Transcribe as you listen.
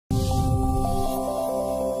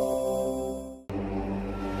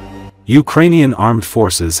Ukrainian armed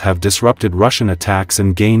forces have disrupted Russian attacks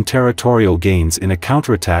and gained territorial gains in a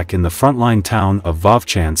counterattack in the frontline town of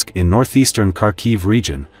Vovchansk in northeastern Kharkiv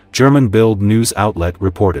region, German Bild news outlet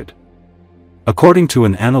reported. According to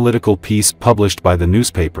an analytical piece published by the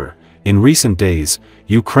newspaper, in recent days,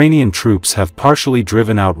 Ukrainian troops have partially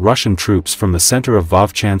driven out Russian troops from the center of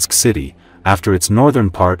Vovchansk city, after its northern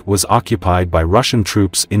part was occupied by Russian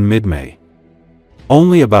troops in mid-May.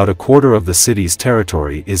 Only about a quarter of the city's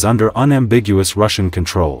territory is under unambiguous Russian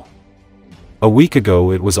control. A week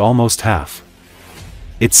ago it was almost half.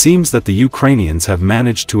 It seems that the Ukrainians have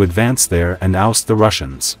managed to advance there and oust the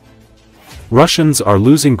Russians. Russians are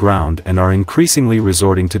losing ground and are increasingly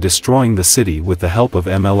resorting to destroying the city with the help of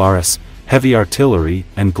MLRS, heavy artillery,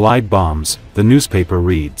 and glide bombs, the newspaper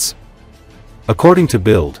reads. According to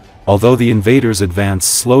Bild, although the invaders' advance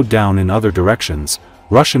slowed down in other directions,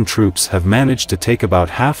 Russian troops have managed to take about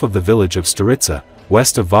half of the village of Staritsa,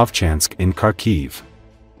 west of Vovchansk in Kharkiv.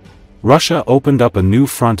 Russia opened up a new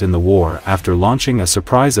front in the war after launching a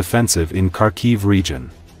surprise offensive in Kharkiv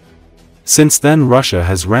region. Since then Russia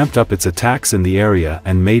has ramped up its attacks in the area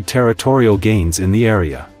and made territorial gains in the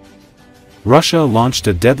area. Russia launched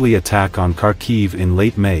a deadly attack on Kharkiv in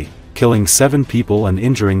late May, killing 7 people and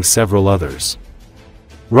injuring several others.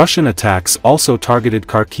 Russian attacks also targeted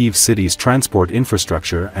Kharkiv city's transport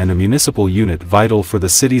infrastructure and a municipal unit vital for the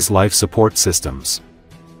city's life support systems.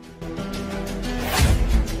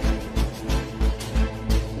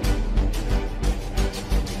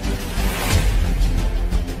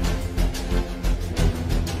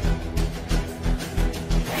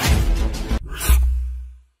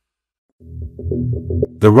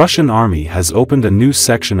 The Russian army has opened a new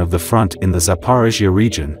section of the front in the Zaporizhia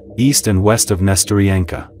region, east and west of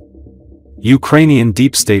Nestoryanka. Ukrainian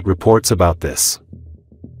deep state reports about this.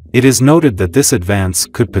 It is noted that this advance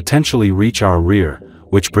could potentially reach our rear,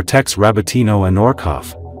 which protects Rabotino and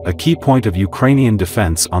Orkhov, a key point of Ukrainian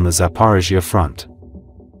defense on the Zaporizhia front.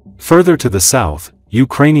 Further to the south,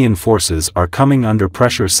 Ukrainian forces are coming under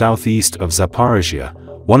pressure southeast of Zaporizhia,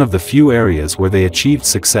 one of the few areas where they achieved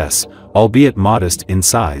success, albeit modest in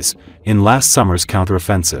size, in last summer's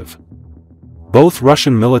counteroffensive. Both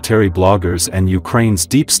Russian military bloggers and Ukraine's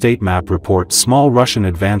deep state map report small Russian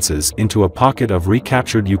advances into a pocket of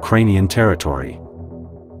recaptured Ukrainian territory.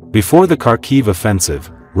 Before the Kharkiv offensive,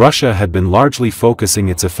 Russia had been largely focusing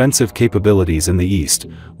its offensive capabilities in the east,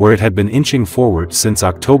 where it had been inching forward since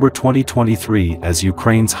October 2023 as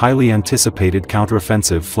Ukraine's highly anticipated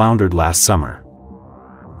counteroffensive floundered last summer.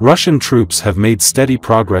 Russian troops have made steady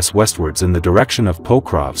progress westwards in the direction of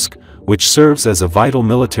Pokrovsk, which serves as a vital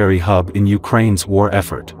military hub in Ukraine's war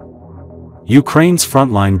effort. Ukraine's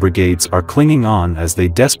frontline brigades are clinging on as they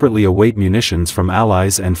desperately await munitions from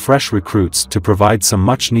allies and fresh recruits to provide some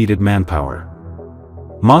much-needed manpower.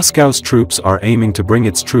 Moscow's troops are aiming to bring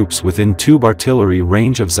its troops within tube artillery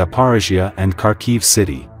range of Zaporizhia and Kharkiv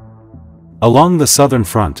city. Along the southern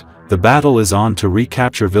front, the battle is on to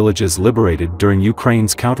recapture villages liberated during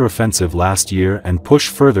Ukraine's counteroffensive last year and push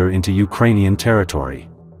further into Ukrainian territory.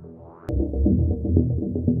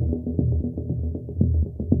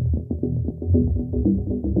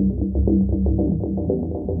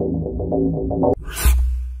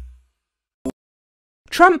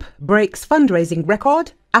 Trump breaks fundraising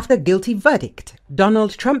record after guilty verdict.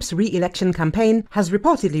 Donald Trump's re-election campaign has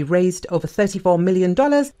reportedly raised over $34 million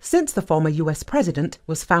since the former US president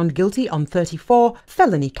was found guilty on 34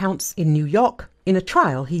 felony counts in New York in a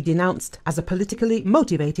trial he denounced as a politically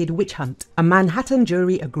motivated witch hunt. A Manhattan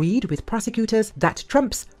jury agreed with prosecutors that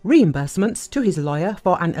Trump's reimbursements to his lawyer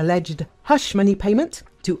for an alleged hush money payment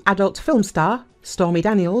to adult film star Stormy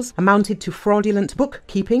Daniels amounted to fraudulent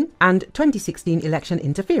bookkeeping and 2016 election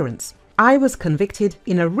interference. I was convicted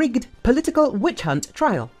in a rigged political witch hunt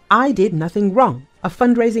trial. I did nothing wrong. A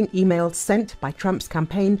fundraising email sent by Trump's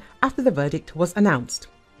campaign after the verdict was announced.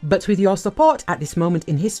 But with your support at this moment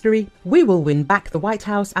in history, we will win back the White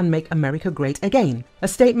House and make America great again. A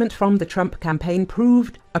statement from the Trump campaign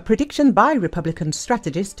proved a prediction by Republican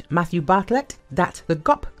strategist Matthew Bartlett that the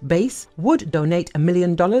GOP base would donate $1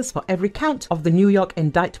 million for every count of the New York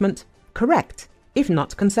indictment correct, if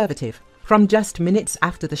not conservative. From just minutes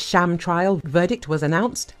after the sham trial verdict was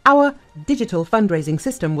announced, our digital fundraising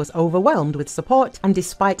system was overwhelmed with support and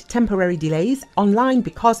despite temporary delays online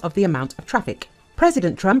because of the amount of traffic.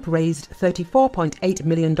 President Trump raised $34.8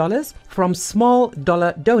 million from small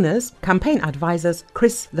dollar donors, campaign advisors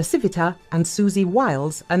Chris LaCivita and Susie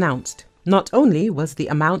Wiles announced. Not only was the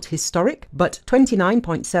amount historic, but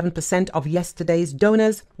 29.7% of yesterday's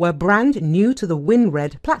donors were brand new to the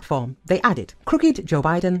WinRed platform. They added, crooked Joe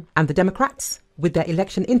Biden and the Democrats with their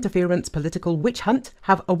election interference political witch hunt,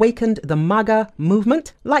 have awakened the MAGA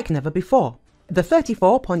movement like never before. The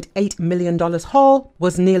 $34.8 million haul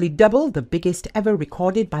was nearly double the biggest ever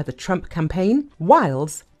recorded by the Trump campaign,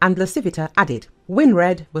 Wiles and LaCivita added.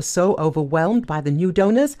 WinRed was so overwhelmed by the new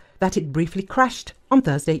donors that it briefly crashed on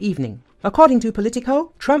Thursday evening. According to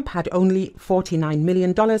Politico, Trump had only $49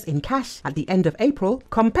 million in cash at the end of April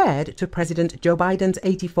compared to President Joe Biden's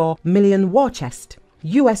 $84 million war chest.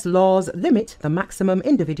 US laws limit the maximum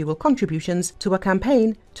individual contributions to a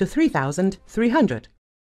campaign to $3,300.